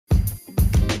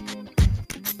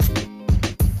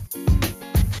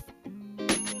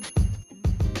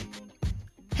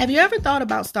Have you ever thought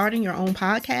about starting your own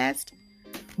podcast?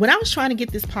 When I was trying to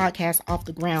get this podcast off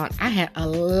the ground, I had a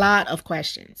lot of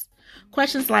questions.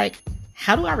 Questions like,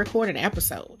 how do I record an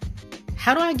episode?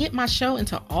 How do I get my show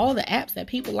into all the apps that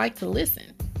people like to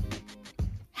listen?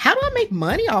 How do I make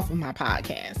money off of my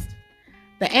podcast?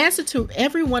 The answer to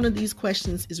every one of these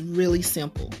questions is really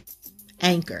simple.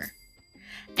 Anchor.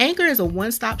 Anchor is a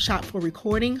one-stop shop for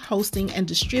recording, hosting, and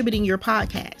distributing your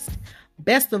podcast.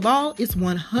 Best of all, it's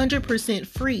 100%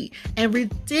 free and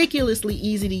ridiculously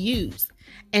easy to use.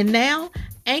 And now,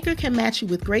 Anchor can match you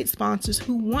with great sponsors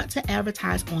who want to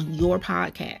advertise on your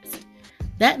podcast.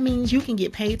 That means you can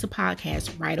get paid to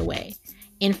podcast right away.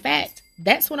 In fact,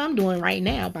 that's what I'm doing right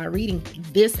now by reading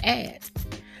this ad.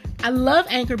 I love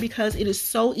Anchor because it is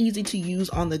so easy to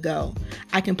use on the go.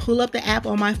 I can pull up the app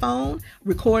on my phone,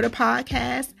 record a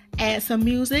podcast, add some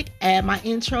music, add my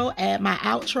intro, add my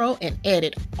outro, and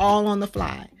edit all on the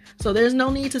fly. So there's no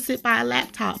need to sit by a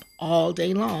laptop all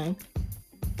day long.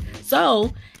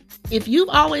 So if you've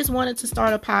always wanted to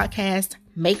start a podcast,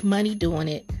 make money doing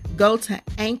it, go to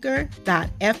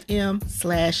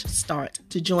anchor.fm/start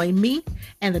to join me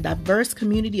and the diverse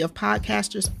community of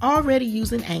podcasters already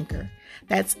using Anchor.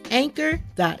 That's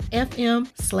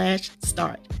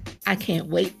anchor.fm/start. I can't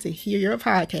wait to hear your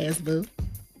podcast, boo.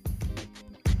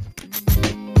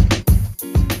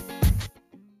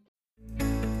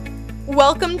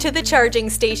 Welcome to The Charging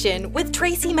Station with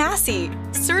Tracy Massey,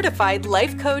 certified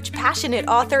life coach, passionate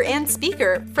author, and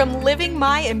speaker from Living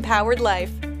My Empowered Life.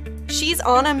 She's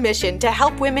on a mission to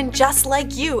help women just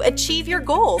like you achieve your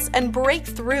goals and break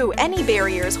through any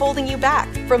barriers holding you back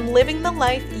from living the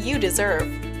life you deserve.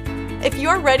 If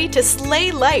you're ready to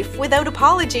slay life without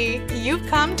apology, you've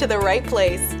come to the right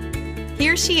place.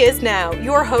 Here she is now,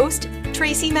 your host,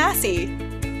 Tracy Massey.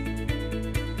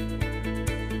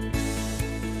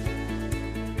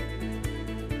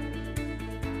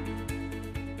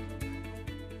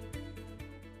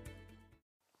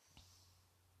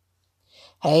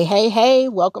 Hey,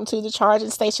 welcome to the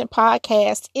Charging Station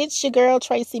podcast. It's your girl,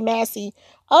 Tracy Massey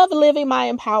of Living My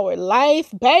Empowered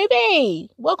Life.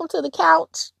 Baby, welcome to the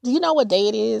couch. Do you know what day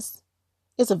it is?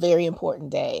 It's a very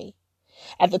important day.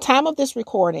 At the time of this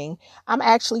recording, I'm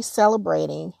actually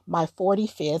celebrating my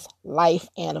 45th life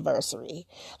anniversary.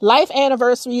 Life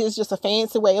anniversary is just a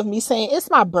fancy way of me saying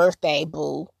it's my birthday,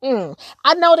 boo.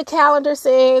 I know the calendar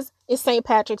says it's St.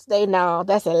 Patrick's Day. No,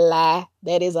 that's a lie.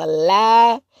 That is a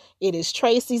lie. It is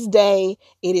Tracy's day.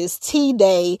 It is T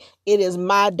day. It is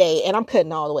my day. And I'm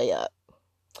cutting all the way up.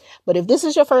 But if this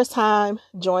is your first time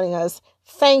joining us,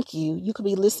 thank you. You could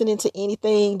be listening to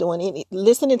anything,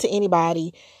 listening to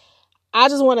anybody. I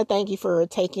just want to thank you for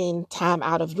taking time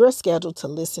out of your schedule to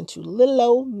listen to little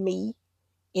old me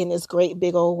in this great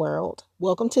big old world.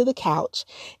 Welcome to the couch.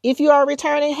 If you are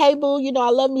returning, hey boo, you know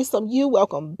I love me some you.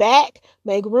 Welcome back.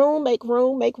 Make room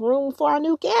for our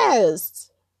new guests.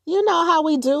 You know how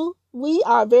we do. We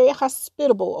are very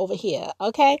hospitable over here,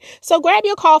 okay? So grab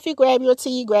your coffee, grab your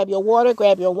tea, grab your water,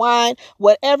 grab your wine,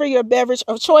 whatever your beverage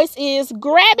of choice is,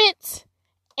 grab it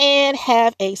and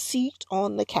have a seat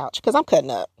on the couch because I'm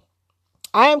cutting up.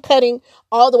 I am cutting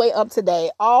all the way up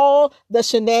today. All the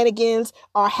shenanigans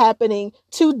are happening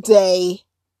today,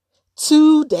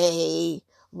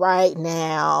 right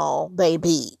now,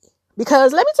 baby.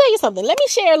 Because let me tell you something. Let me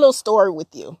share a little story with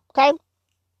you, okay?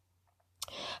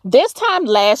 This time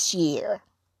last year,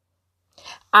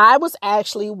 I was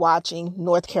actually watching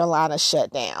North Carolina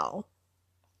shut down.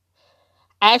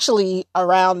 Actually,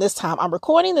 around this time, I'm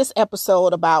recording this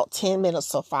episode about 10 minutes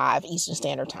to 5 Eastern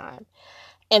Standard Time.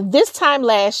 And this time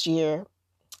last year,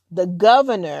 the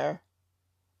governor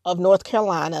of North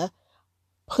Carolina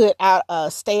put out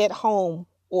a stay-at-home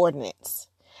ordinance.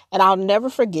 And I'll never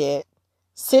forget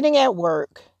sitting at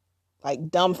work, like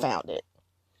dumbfounded,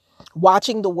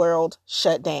 watching the world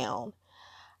shut down.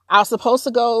 I was supposed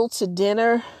to go to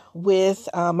dinner with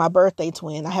my birthday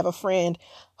twin. I have a friend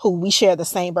who we share the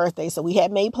same birthday. So we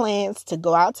had made plans to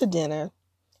go out to dinner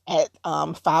at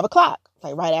 5 o'clock,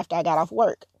 like right after I got off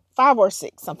work. 5 or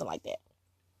 6, something like that.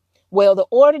 Well, the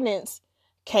ordinance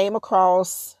came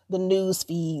across the news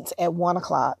feeds at 1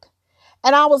 o'clock.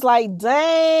 And I was like,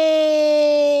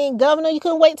 dang, Governor, you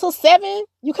couldn't wait till 7?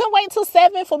 You couldn't wait till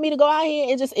 7 for me to go out here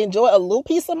and just enjoy a little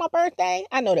piece of my birthday?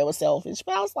 I know that was selfish,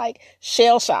 but I was like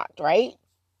shell-shocked, right?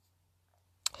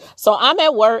 So I'm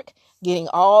at work getting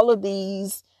all of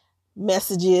these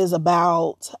messages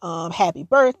about happy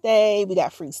birthday. We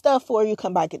got free stuff for you.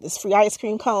 Come by, get this free ice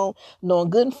cream cone, knowing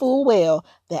good and full well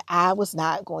that I was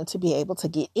not going to be able to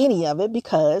get any of it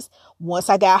because once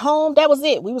I got home, that was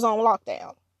it. We was on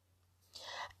lockdown.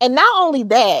 And not only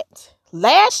that,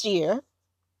 last year,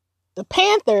 the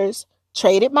Panthers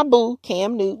traded my boo,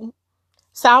 Cam Newton.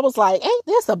 So I was like, ain't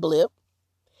this a blip?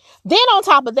 Then on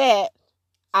top of that,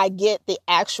 I get the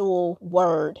actual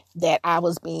word that I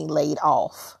was being laid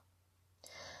off.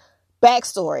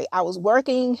 Backstory, I was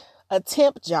working a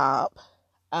temp job.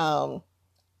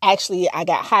 Actually, I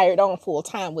got hired on full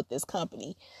time with this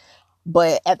company.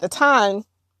 But at the time,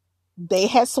 they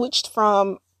had switched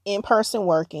from in-person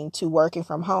working to working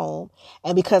from home.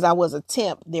 And because I was a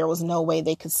temp, there was no way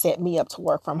they could set me up to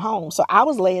work from home. So I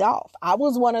was laid off. I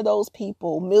was one of those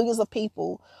people, millions of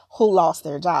people who lost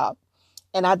their job.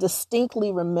 And I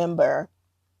distinctly remember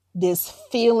this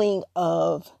feeling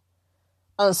of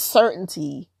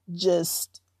uncertainty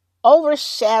just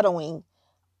overshadowing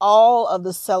all of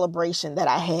the celebration that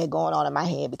I had going on in my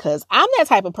head, because I'm that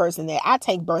type of person that I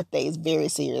take birthdays very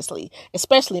seriously,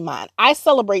 especially mine. I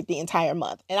celebrate the entire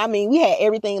month. And I mean, we had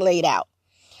everything laid out.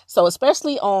 So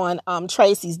especially on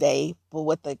Tracy's Day, for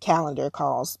what the calendar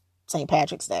calls St.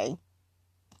 Patrick's Day,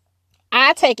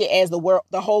 I take it as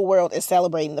the whole world is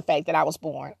celebrating the fact that I was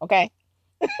born. Okay.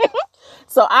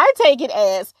 So I take it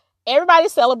as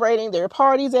everybody's celebrating. There are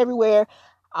parties everywhere.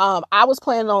 I was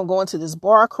planning on going to this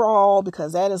bar crawl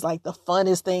because that is like the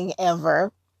funnest thing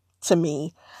ever to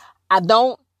me. I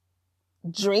don't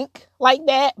drink like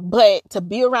that, but to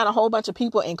be around a whole bunch of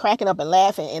people and cracking up and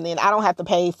laughing, and then I don't have to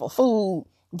pay for food,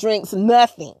 drinks,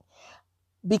 nothing.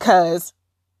 Because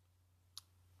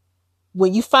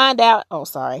when you find out,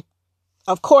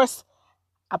 of course,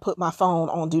 I put my phone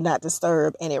on Do Not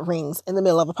Disturb and it rings in the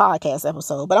middle of a podcast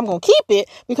episode, but I'm going to keep it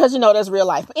because, that's real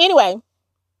life. But anyway,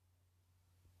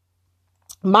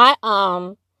 what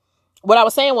I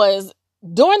was saying was,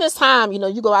 during this time,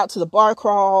 you go out to the bar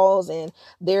crawls and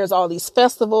there's all these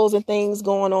festivals and things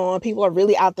going on. People are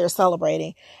really out there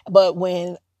celebrating. But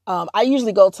when I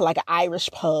usually go to like an Irish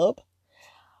pub,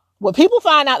 when people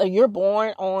find out that you're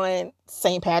born on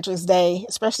St. Patrick's Day,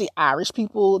 especially Irish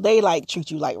people, they like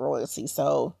treat you like royalty.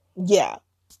 So yeah,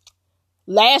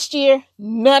 last year,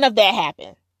 none of that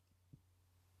happened.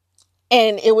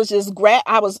 And it was just,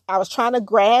 I was trying to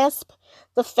grasp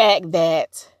the fact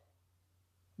that,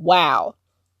 wow,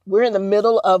 we're in the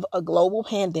middle of a global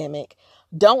pandemic.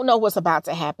 Don't know what's about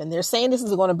to happen. They're saying this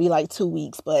is going to be like 2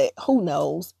 weeks, but who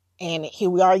knows? And here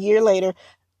we are a year later.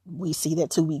 We see that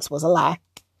 2 weeks was a lie.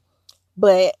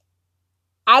 But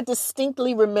I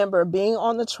distinctly remember being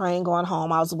on the train going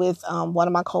home. I was with one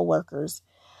of my coworkers,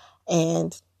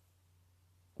 and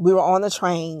we were on the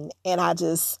train, and I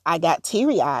got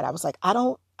teary-eyed. I was like, I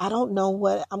don't know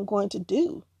what I'm going to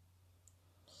do.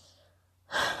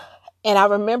 And I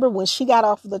remember when she got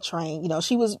off of the train,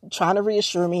 she was trying to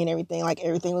reassure me and everything, like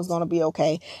everything was going to be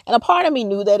okay. And a part of me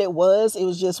knew that it was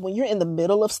just when you're in the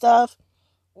middle of stuff,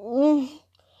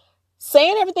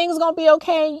 saying everything's going to be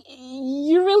okay,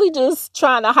 you're really just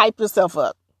trying to hype yourself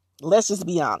up. Let's just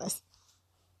be honest.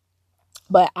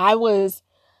 But I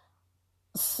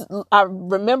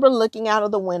remember looking out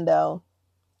of the window,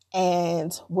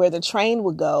 and where the train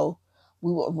would go,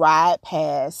 we would ride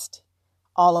past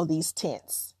all of these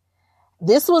tents.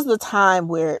 This was the time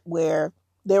where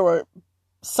there were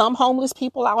some homeless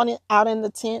people out in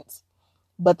the tents,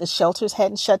 but the shelters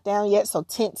hadn't shut down yet. So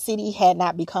Tent City had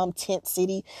not become Tent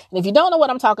City. And if you don't know what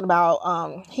I'm talking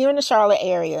about, here in the Charlotte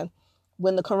area,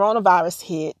 when the coronavirus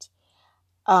hit,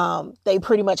 they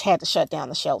pretty much had to shut down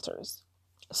the shelters.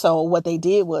 So what they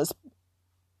did was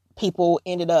people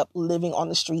ended up living on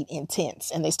the street in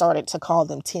tents, and they started to call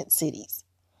them tent cities.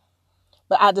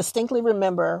 But I distinctly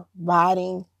remember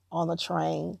riding on the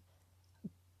train,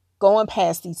 going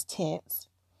past these tents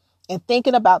and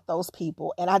thinking about those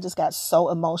people. And I just got so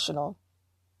emotional.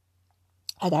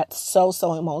 I got so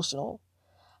emotional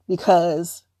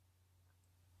because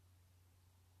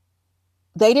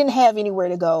they didn't have anywhere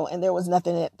to go, and there was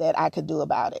nothing that I could do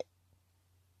about it.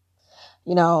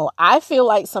 I feel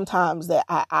like sometimes that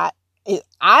I'm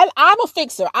a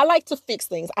fixer. I like to fix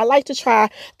things. I like to try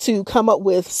to come up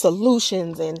with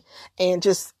solutions and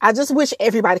I just wish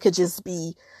everybody could just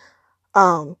be,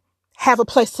 have a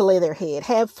place to lay their head,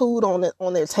 have food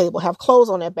on their table, have clothes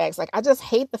on their backs. Like, I just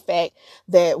hate the fact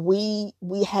that we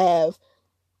have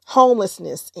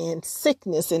homelessness and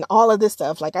sickness and all of this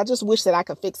stuff. Like, I just wish that I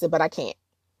could fix it, but I can't.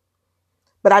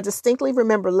 But I distinctly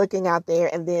remember looking out there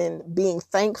and then being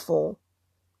thankful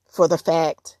for the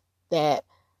fact that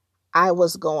I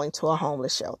was going to a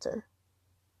homeless shelter.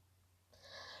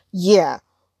 Yeah,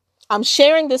 I'm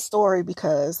sharing this story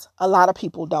because a lot of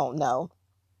people don't know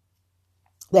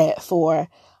that for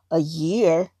a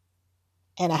year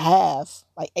and a half,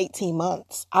 like 18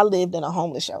 months, I lived in a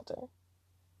homeless shelter.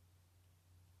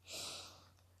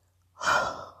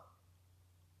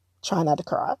 Try not to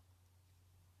cry.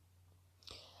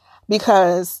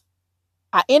 because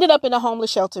I ended up in a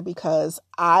homeless shelter because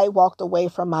I walked away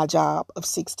from my job of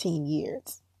 16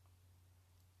 years.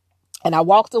 And I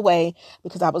walked away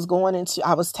because I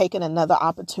was taking another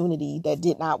opportunity that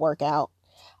did not work out.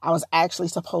 I was actually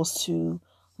supposed to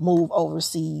move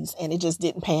overseas and it just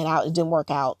didn't pan out. It didn't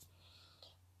work out.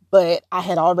 But I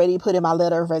had already put in my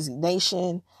letter of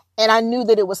resignation and I knew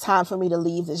that it was time for me to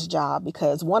leave this job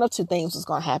because one of two things was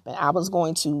going to happen. I was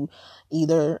going to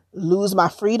either lose my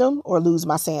freedom or lose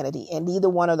my sanity. And neither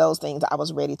one of those things I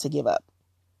was ready to give up.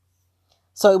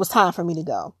 So it was time for me to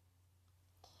go.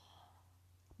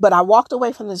 But I walked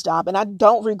away from this job and I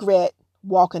don't regret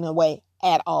walking away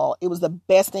at all. It was the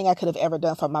best thing I could have ever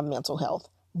done for my mental health.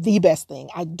 The best thing.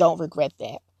 I don't regret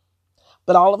that.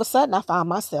 But all of a sudden I found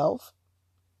myself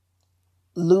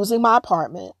losing my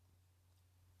apartment,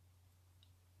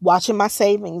 watching my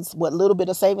savings, what little bit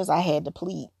of savings I had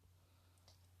deplete,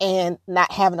 and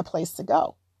not having a place to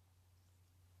go.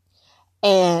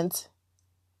 And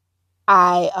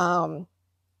I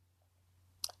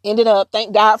ended up,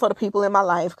 thank God for the people in my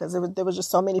life, because there was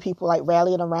just so many people like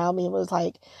rallying around me. It was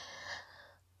like,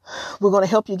 we're going to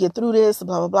help you get through this,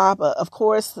 blah, blah, blah. But of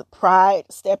course, pride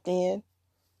stepped in.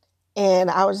 And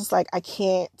I was just like, I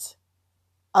can't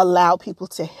allow people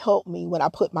to help me when I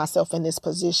put myself in this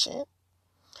position.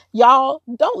 Y'all,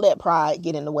 don't let pride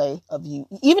get in the way of you.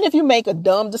 Even if you make a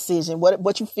dumb decision,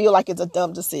 what you feel like is a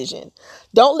dumb decision,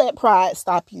 don't let pride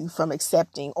stop you from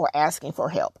accepting or asking for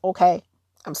help, okay?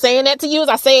 I'm saying that to you as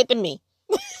I say it to me.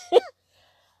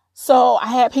 So I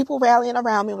had people rallying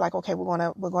around me like, okay,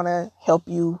 we're gonna help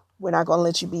you. We're not gonna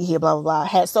let you be here, blah, blah, blah. I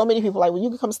had so many people like, well, you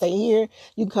can come stay here.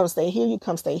 You can come stay here. You can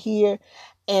come stay here.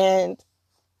 And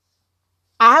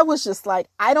I was just like,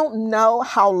 I don't know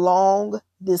how long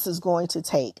this is going to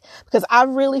take, because I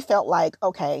really felt like,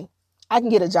 okay, I can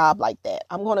get a job like that.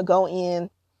 I'm going to go in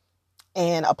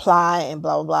and apply and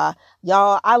blah, blah, blah.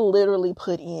 Y'all, I literally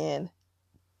put in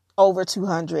over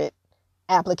 200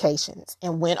 applications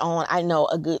and went on, I know,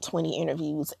 a good 20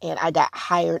 interviews, and I got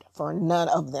hired for none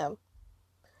of them.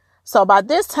 So by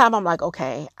this time, I'm like,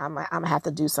 okay, I'm going to have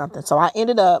to do something. So I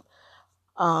ended up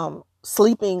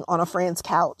sleeping on a friend's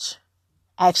couch.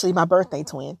 Actually, my birthday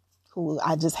twin, who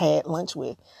I just had lunch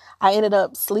with. I ended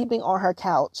up sleeping on her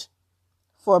couch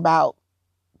for about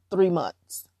 3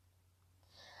 months.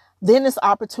 Then this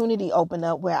opportunity opened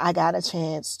up where I got a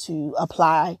chance to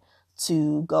apply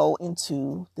to go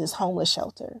into this homeless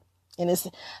shelter. And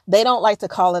they don't like to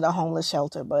call it a homeless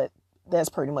shelter, but that's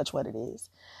pretty much what it is.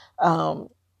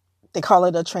 They call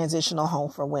it a transitional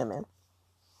home for women.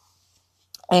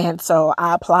 And so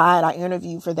I applied, I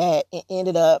interviewed for that, and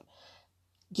ended up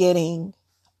getting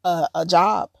a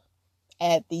job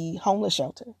at the homeless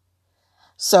shelter.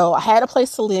 So I had a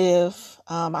place to live.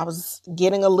 I was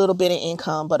getting a little bit of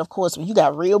income, but of course, when you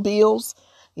got real bills,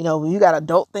 when you got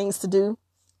adult things to do,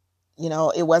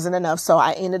 it wasn't enough. So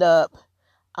I ended up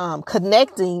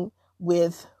connecting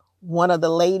with one of the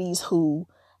ladies who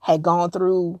had gone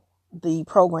through the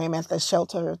program at the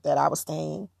shelter that I was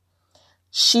staying.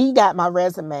 She got my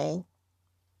resume,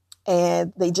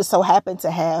 and they just so happened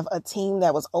to have a team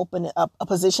that was opening up, a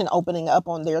position opening up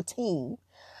on their team.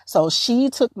 So she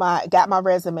got my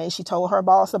resume. She told her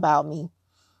boss about me.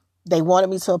 They wanted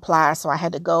me to apply. So I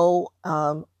had to go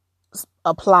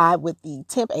apply with the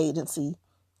temp agency,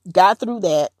 got through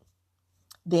that,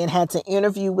 then had to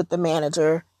interview with the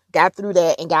manager, got through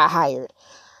that, and got hired.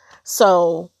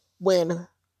 So when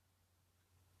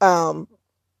the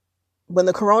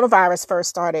coronavirus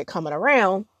first started coming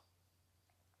around,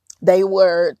 they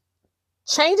were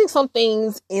changing some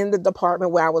things in the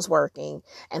department where I was working,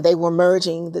 and they were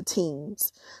merging the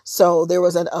teams. So there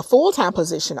was a full-time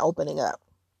position opening up.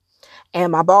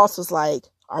 And my boss was like,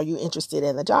 are you interested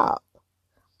in the job?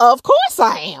 Of course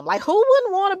I am. Like, who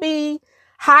wouldn't want to be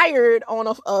hired on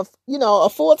a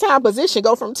full-time position,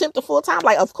 go from temp to full-time?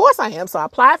 Like, of course I am. So I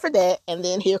applied for that. And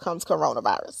then here comes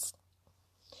coronavirus.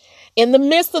 In the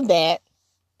midst of that,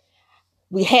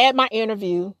 we had my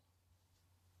interview.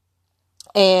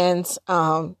 And,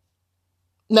 back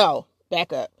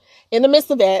up. In the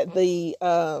midst of that, the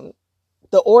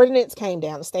ordinance came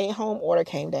down, the stay-at-home order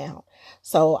came down.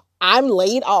 So I'm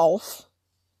laid off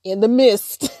in the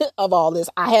midst of all this.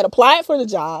 I had applied for the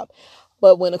job,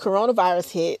 but when the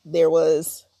coronavirus hit, there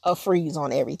was a freeze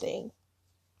on everything.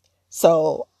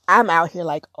 So I'm out here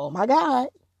like, oh my God,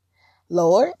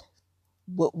 Lord,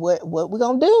 what we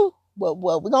gonna do?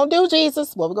 What we gonna do,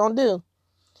 Jesus? What we gonna do?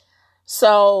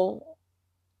 So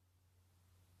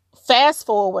fast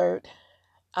forward,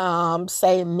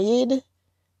 say mid-June,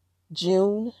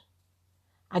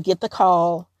 I get the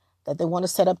call that they want to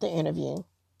set up the interview.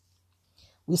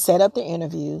 We set up the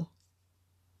interview.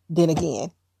 Then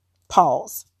again,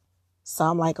 pause. So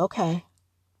I'm like, okay,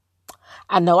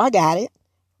 I know I got it.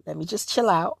 Let me just chill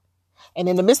out. And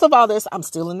in the midst of all this, I'm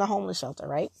still in the homeless shelter,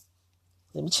 right?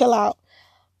 Let me chill out.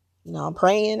 You know, I'm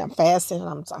praying, I'm fasting,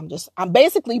 I'm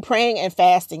basically praying and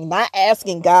fasting, not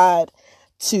asking God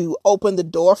to open the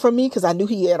door for me because I knew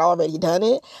he had already done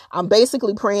it. I'm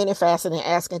basically praying and fasting and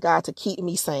asking God to keep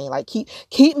me sane, like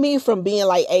keep me from being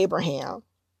like Abraham.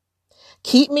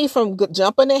 Keep me from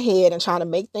jumping ahead and trying to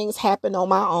make things happen on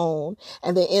my own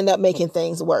and then end up making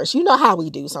things worse. You know how we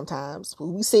do sometimes.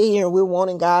 We sit here and we're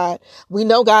wanting God. We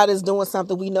know God is doing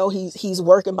something. We know he's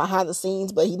working behind the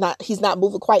scenes, but he's not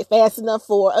moving quite fast enough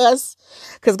for us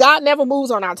because God never moves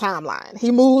on our timeline.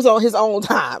 He moves on his own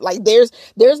time. Like there's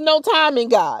no time in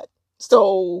God.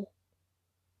 So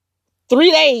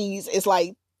 3 days is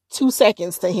like 2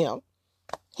 seconds to him.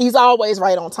 He's always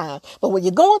right on time. But when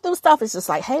you're going through stuff, it's just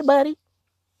like, hey, buddy.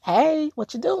 Hey,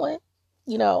 what you doing?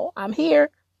 You know, I'm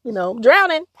here, you know,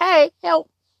 drowning. Hey, help.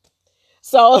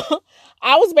 So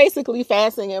I was basically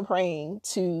fasting and praying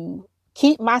to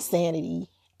keep my sanity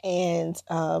and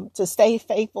to stay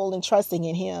faithful and trusting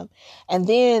in him. And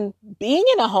then being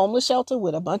in a homeless shelter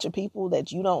with a bunch of people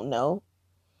that you don't know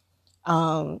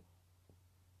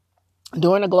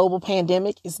during a global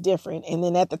pandemic is different. And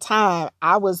then at the time,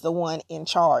 I was the one in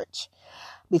charge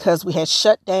because we had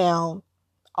shut down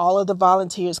all of the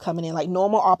volunteers coming in, like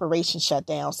normal operations shut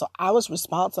down. So I was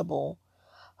responsible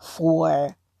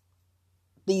for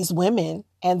these women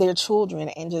and their children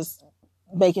and just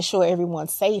making sure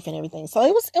everyone's safe and everything. So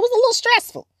it was a little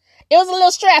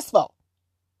stressful.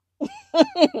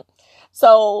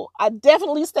 So I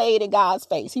definitely stayed in God's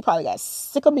face. He probably got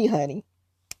sick of me, honey.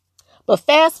 But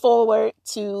fast forward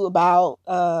to about,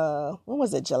 when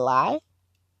was it? July?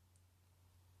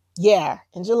 Yeah,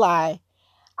 in July.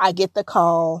 I get the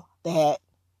call that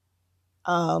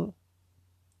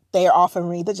they're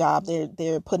offering me the job.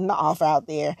 They're putting the offer out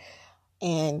there,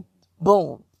 and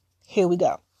boom, here we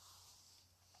go.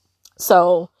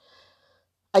 So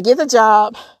I get the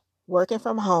job working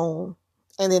from home,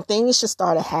 and then things just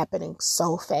started happening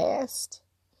so fast.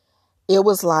 It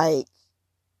was like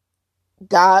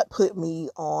God put me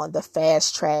on the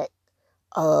fast track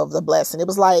of the blessing. It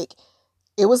was like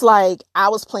I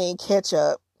was playing catch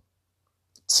up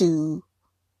to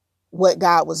what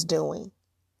God was doing.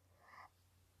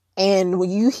 And when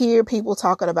you hear people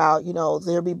talking about, you know,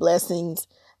 there'll be blessings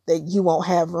that you won't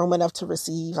have room enough to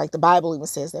receive, like the Bible even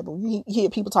says that, but you hear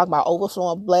people talking about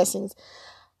overflowing blessings,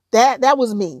 that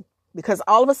was me, because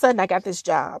all of a sudden I got this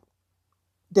job.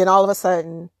 Then all of a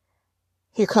sudden,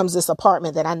 here comes this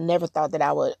apartment that I never thought that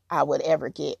I would ever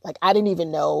get. Like I didn't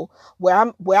even know where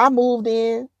I moved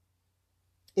in.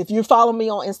 If you follow me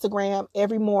on Instagram,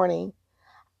 every morning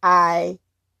I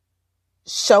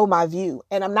show my view,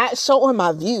 and I'm not showing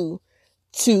my view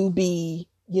to be,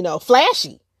 you know,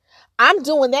 flashy. I'm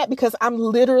doing that because I'm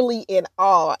literally in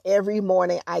awe every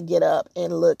morning I get up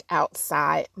and look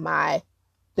outside my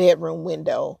bedroom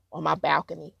window on my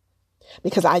balcony,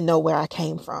 because I know where I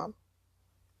came from.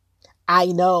 I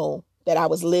know that I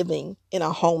was living in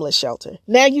a homeless shelter.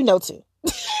 Now you know too.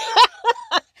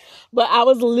 But I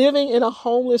was living in a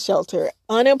homeless shelter,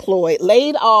 unemployed,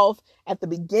 laid off at the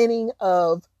beginning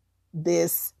of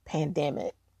this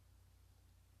pandemic.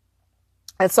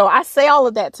 And so I say all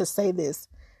of that to say this.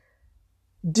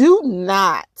 Do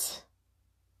not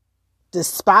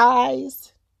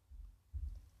despise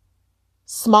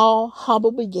small,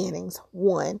 humble beginnings.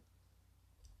 1.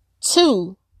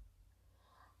 2,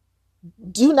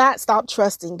 do not stop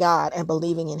trusting God and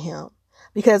believing in him.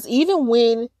 Because even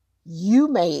when you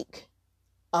make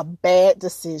a bad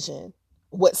decision,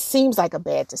 what seems like a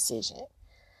bad decision,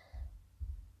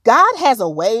 God has a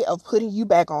way of putting you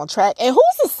back on track. And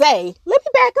who's to say, let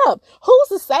me back up, who's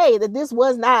to say that this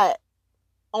was not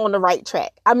on the right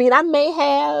track? I mean, I may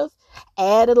have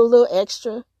added a little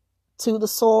extra to the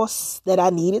sauce that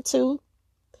I needed to,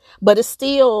 but it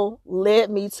still led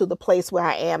me to the place where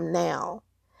I am now.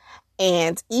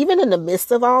 And even in the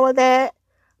midst of all of that,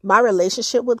 my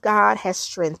relationship with God has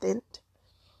strengthened.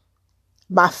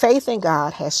 My faith in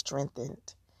God has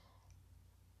strengthened.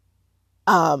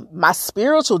 My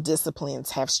spiritual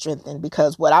disciplines have strengthened,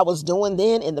 because what I was doing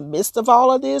then in the midst of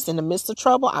all of this, in the midst of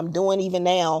trouble, I'm doing even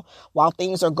now while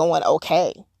things are going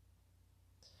okay.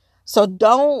 So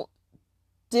don't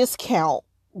discount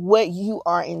what you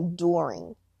are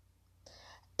enduring,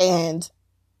 and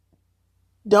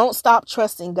don't stop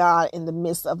trusting God in the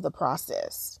midst of the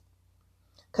process.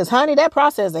 Because, honey, that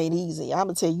process ain't easy. I'm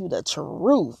going to tell you the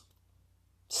truth.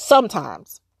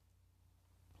 Sometimes.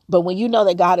 But when you know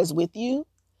that God is with you,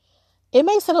 it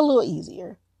makes it a little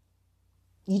easier.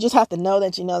 You just have to know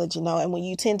that you know that you know. And when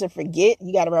you tend to forget,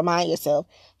 you got to remind yourself,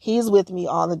 he's with me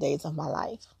all the days of my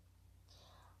life.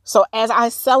 So as I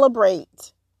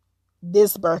celebrate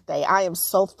this birthday, I am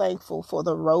so thankful for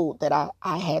the road that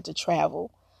I had to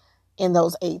travel in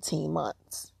those 18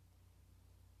 months.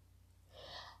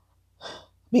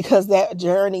 Because that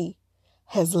journey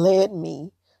has led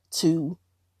me to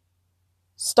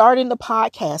starting the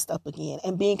podcast up again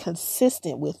and being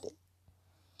consistent with it.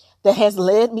 That has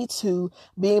led me to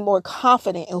being more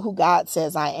confident in who God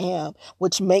says I am,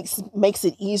 which makes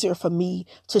it easier for me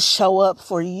to show up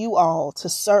for you all to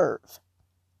serve.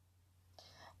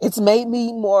 It's made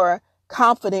me more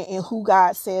confident in who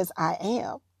God says I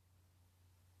am.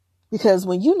 Because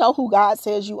when you know who God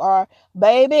says you are,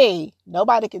 baby,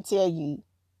 nobody can tell you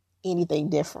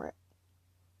anything different.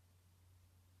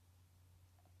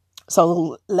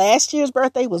 So last year's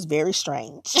birthday was very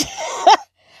strange.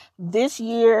 This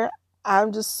year,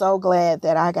 I'm just so glad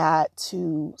that I got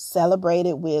to celebrate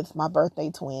it with my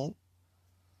birthday twin.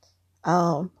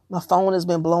 My phone has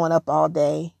been blowing up all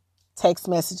day. Text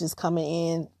messages coming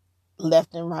in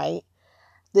left and right.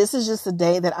 This is just a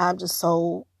day that I'm just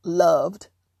so loved.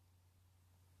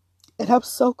 And I'm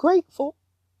so grateful.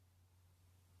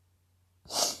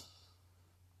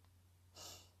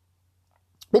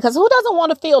 Because who doesn't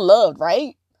want to feel loved,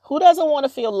 right? Who doesn't want to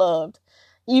feel loved?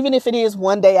 Even if it is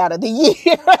one day out of the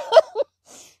year.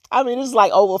 I mean, it's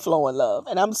like overflowing love.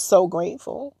 And I'm so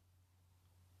grateful.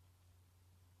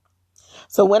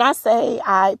 So when I say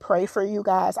I pray for you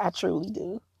guys, I truly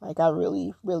do. Like I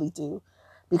really, really do.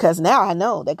 Because now I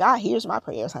know that God hears my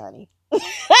prayers, honey.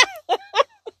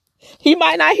 He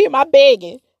might not hear my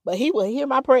begging, but he will hear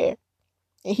my prayer.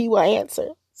 And he will answer.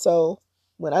 So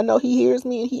when I know he hears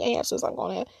me and he answers, I'm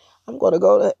gonna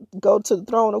go to the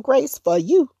throne of grace for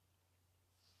you.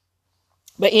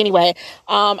 But anyway,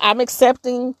 I'm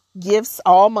accepting gifts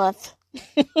all month.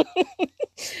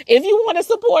 If you want to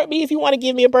support me, if you want to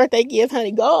give me a birthday gift,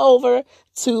 honey, go over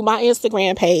to my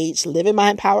Instagram page, Living My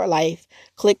Empowered Life.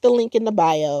 Click the link in the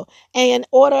bio and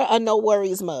order a No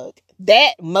Worries mug.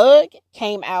 That mug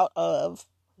came out of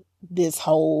this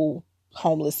whole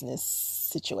homelessness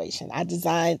situation. I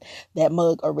designed that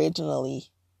mug originally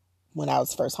when I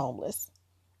was first homeless.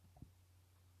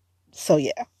 So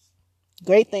yeah,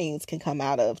 great things can come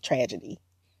out of tragedy.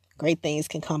 Great things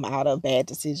can come out of bad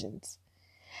decisions.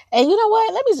 And you know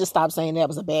what? Let me just stop saying that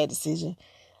was a bad decision.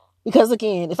 Because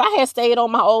again, if I had stayed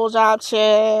on my old job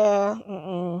chair,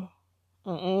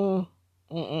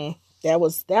 that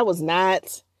was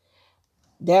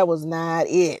not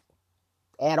it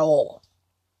at all.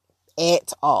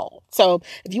 At all. So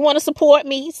if you want to support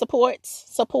me, support,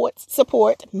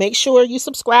 make sure you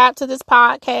subscribe to this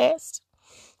podcast.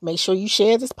 Make sure you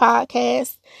share this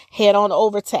podcast. Head on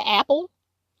over to Apple.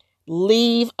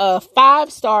 Leave a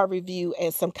 5-star review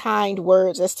and some kind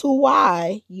words as to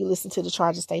why you listen to the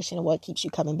Charging Station and what keeps you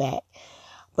coming back.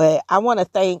 But I want to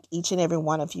thank each and every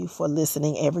one of you for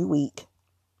listening every week.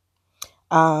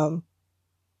 And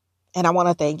I want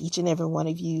to thank each and every one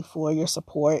of you for your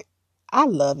support. I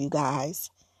love you guys.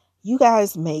 You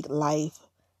guys make life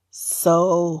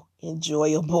so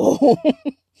enjoyable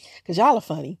because y'all are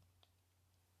funny.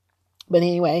 But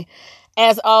anyway,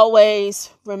 as always,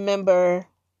 remember,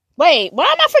 wait, why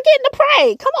am I forgetting to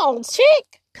pray? Come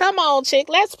on, chick.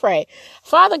 Let's pray.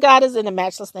 Father God, is in the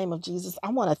matchless name of Jesus, I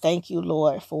want to thank you,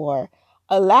 Lord, for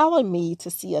allowing me to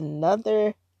see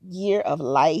another year of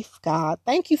life, God.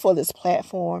 Thank you for this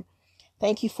platform.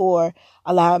 Thank you for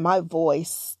allowing my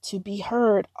voice to be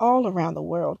heard all around the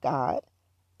world, God.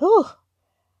 Ooh,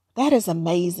 that is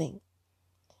amazing.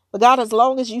 But God, as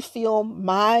long as you fill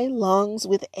my lungs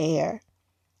with air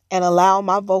and allow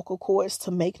my vocal cords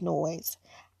to make noise,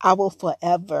 I will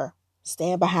forever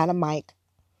stand behind a mic.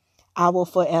 I will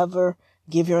forever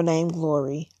give your name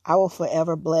glory. I will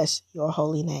forever bless your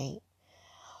holy name.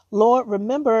 Lord,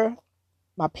 remember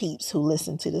my peeps who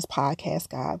listen to this podcast,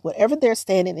 God. Whatever they're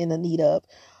standing in the need of,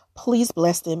 please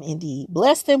bless them indeed.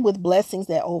 Bless them with blessings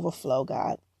that overflow,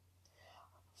 God.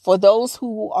 For those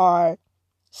who are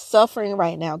suffering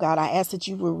right now, God, I ask that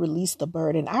you will release the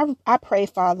burden. I pray,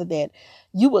 Father, that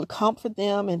you would comfort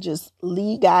them and just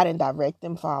lead, God, and direct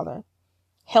them, Father.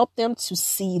 Help them to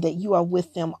see that you are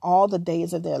with them all the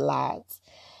days of their lives.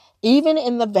 Even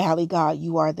in the valley, God,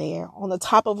 you are there. On the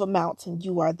top of a mountain,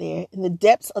 you are there. In the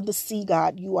depths of the sea,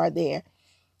 God, you are there.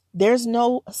 There's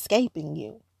no escaping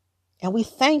you. And we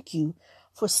thank you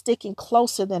for sticking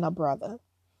closer than a brother.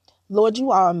 Lord,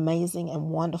 you are amazing and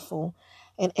wonderful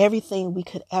and everything we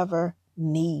could ever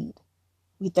need.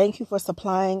 We thank you for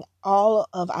supplying all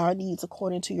of our needs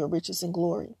according to your riches and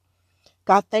glory.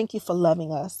 God, thank you for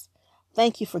loving us.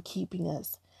 Thank you for keeping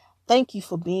us. Thank you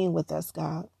for being with us,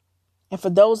 God. And for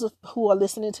those who are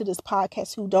listening to this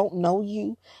podcast who don't know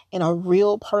you in a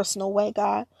real personal way,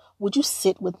 God, would you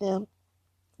sit with them?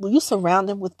 Will you surround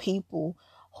them with people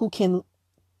who can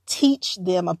teach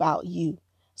them about you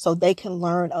so they can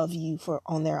learn of you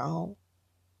on their own?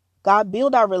 God,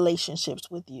 build our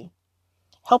relationships with you.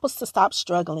 Help us to stop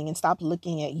struggling and stop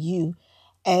looking at you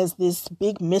as this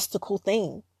big mystical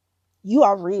thing. You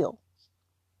are real.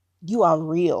 You are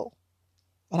real.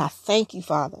 And I thank you,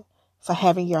 Father, for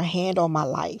having your hand on my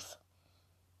life.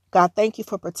 God, thank you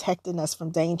for protecting us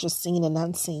from danger seen and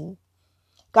unseen.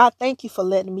 God, thank you for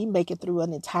letting me make it through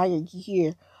an entire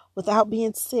year without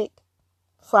being sick.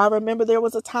 For I remember there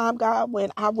was a time, God,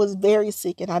 when I was very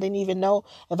sick and I didn't even know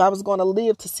if I was going to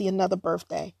live to see another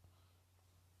birthday.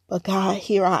 But God,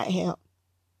 here I am.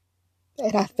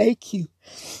 And I thank you.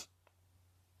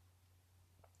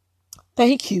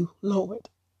 Thank you, Lord,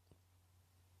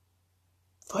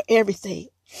 for everything.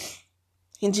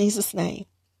 In Jesus' name,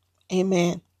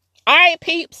 amen. All right,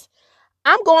 peeps.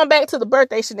 I'm going back to the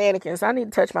birthday shenanigans. I need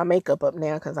to touch my makeup up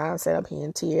now because I'm set up here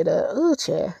and teared up. Ooh,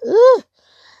 chair. Ooh.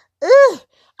 Ooh.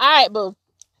 All right, boo.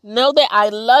 Know that I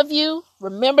love you.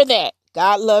 Remember that.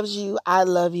 God loves you. I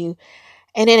love you.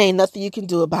 And it ain't nothing you can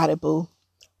do about it, boo.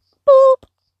 Boop.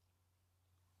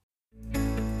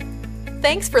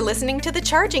 Thanks for listening to The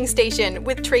Charging Station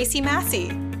with Tracy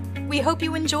Massey. We hope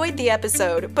you enjoyed the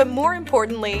episode, but more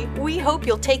importantly, we hope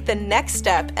you'll take the next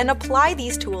step and apply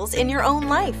these tools in your own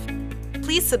life.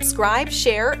 Please subscribe,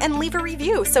 share, and leave a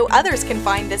review so others can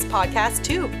find this podcast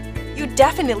too. You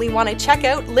definitely want to check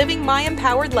out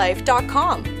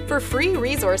livingmyempoweredlife.com for free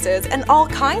resources and all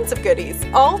kinds of goodies,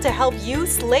 all to help you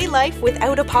slay life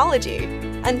without apology.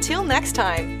 Until next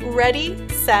time, ready,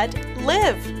 set,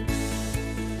 live!